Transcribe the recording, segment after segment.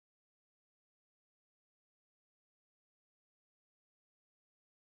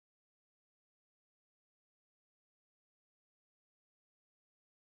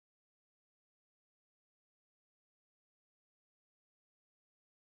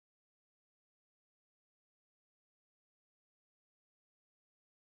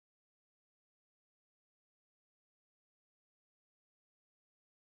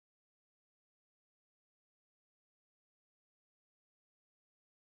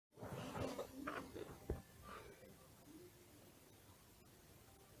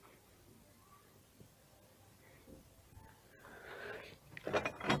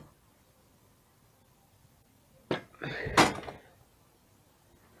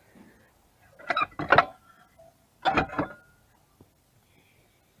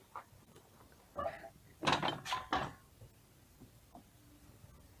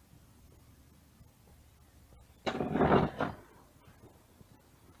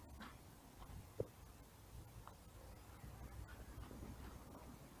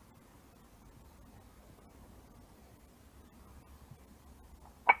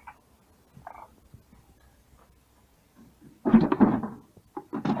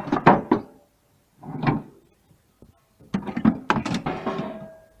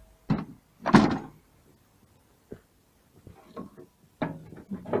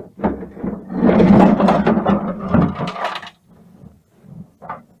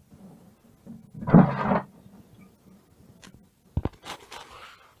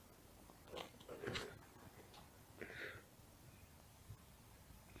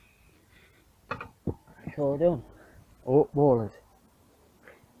all done. Oh, ballers.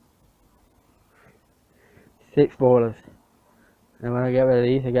 6 ballers. And when I get rid of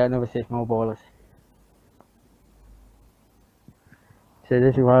these, I get another 6 more ballers. So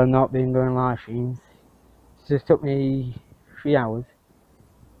this is why I've not been going live streams. It just took me 3 hours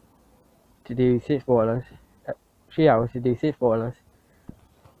to do 6 ballers. 3 hours to do 6 ballers.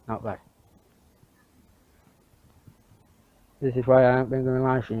 Not bad. This is why I haven't been going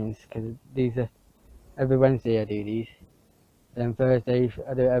live streams, because these are every Wednesday I do these. Then Thursdays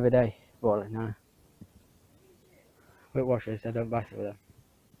I do it every day. Ballers now. With washers, I don't bash with them.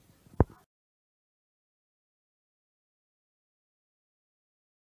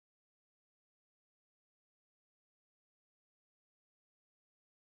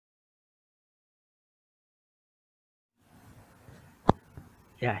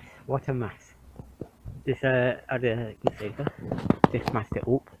 Yes, what a mess. This I did a mistake. Just messed it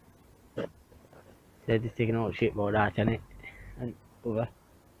up. So just taking all the shitboard out on it and over.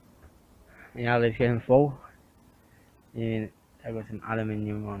 The alley's getting full. And I got some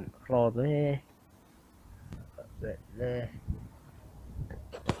aluminium on the floor there. Bit there.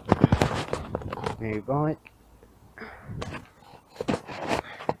 New bike.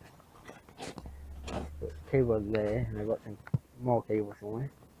 Put cables there, and I got some more cables somewhere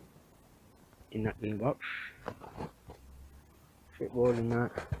in that green box. Shitboard in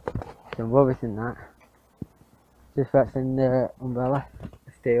that. Some rubbish in that. Just fixing the umbrella,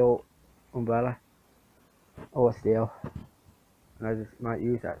 the steel umbrella, or steel, and I just might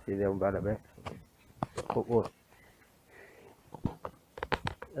use actually the umbrella bit, but wood.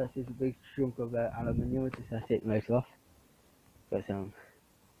 That's just a big chunk of aluminium, just I take most off. Got some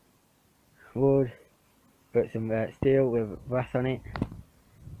wood, got some steel with brass on it.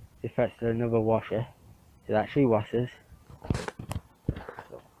 Just fetched another washer, so that's 3 washers.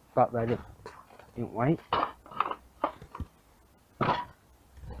 So, got ready in white.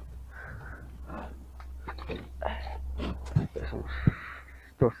 Got some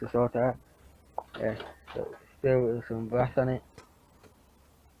stuff to sort out. Yeah, so steel with some brass on it.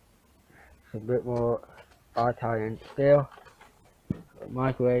 A bit more titanium steel.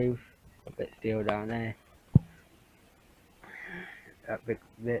 Microwave, a bit of steel down there. That big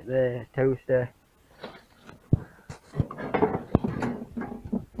bit there, toaster.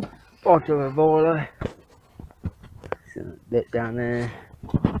 Bottom of a boiler. Some bits down there.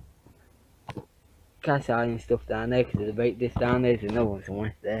 Cast iron stuff down there because there's a bait dish down there. There's another one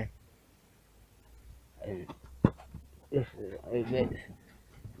somewhere there. And this is a bit.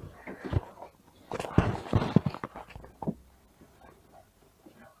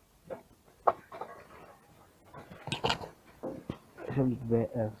 Some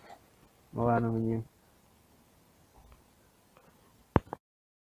bit of more aluminium.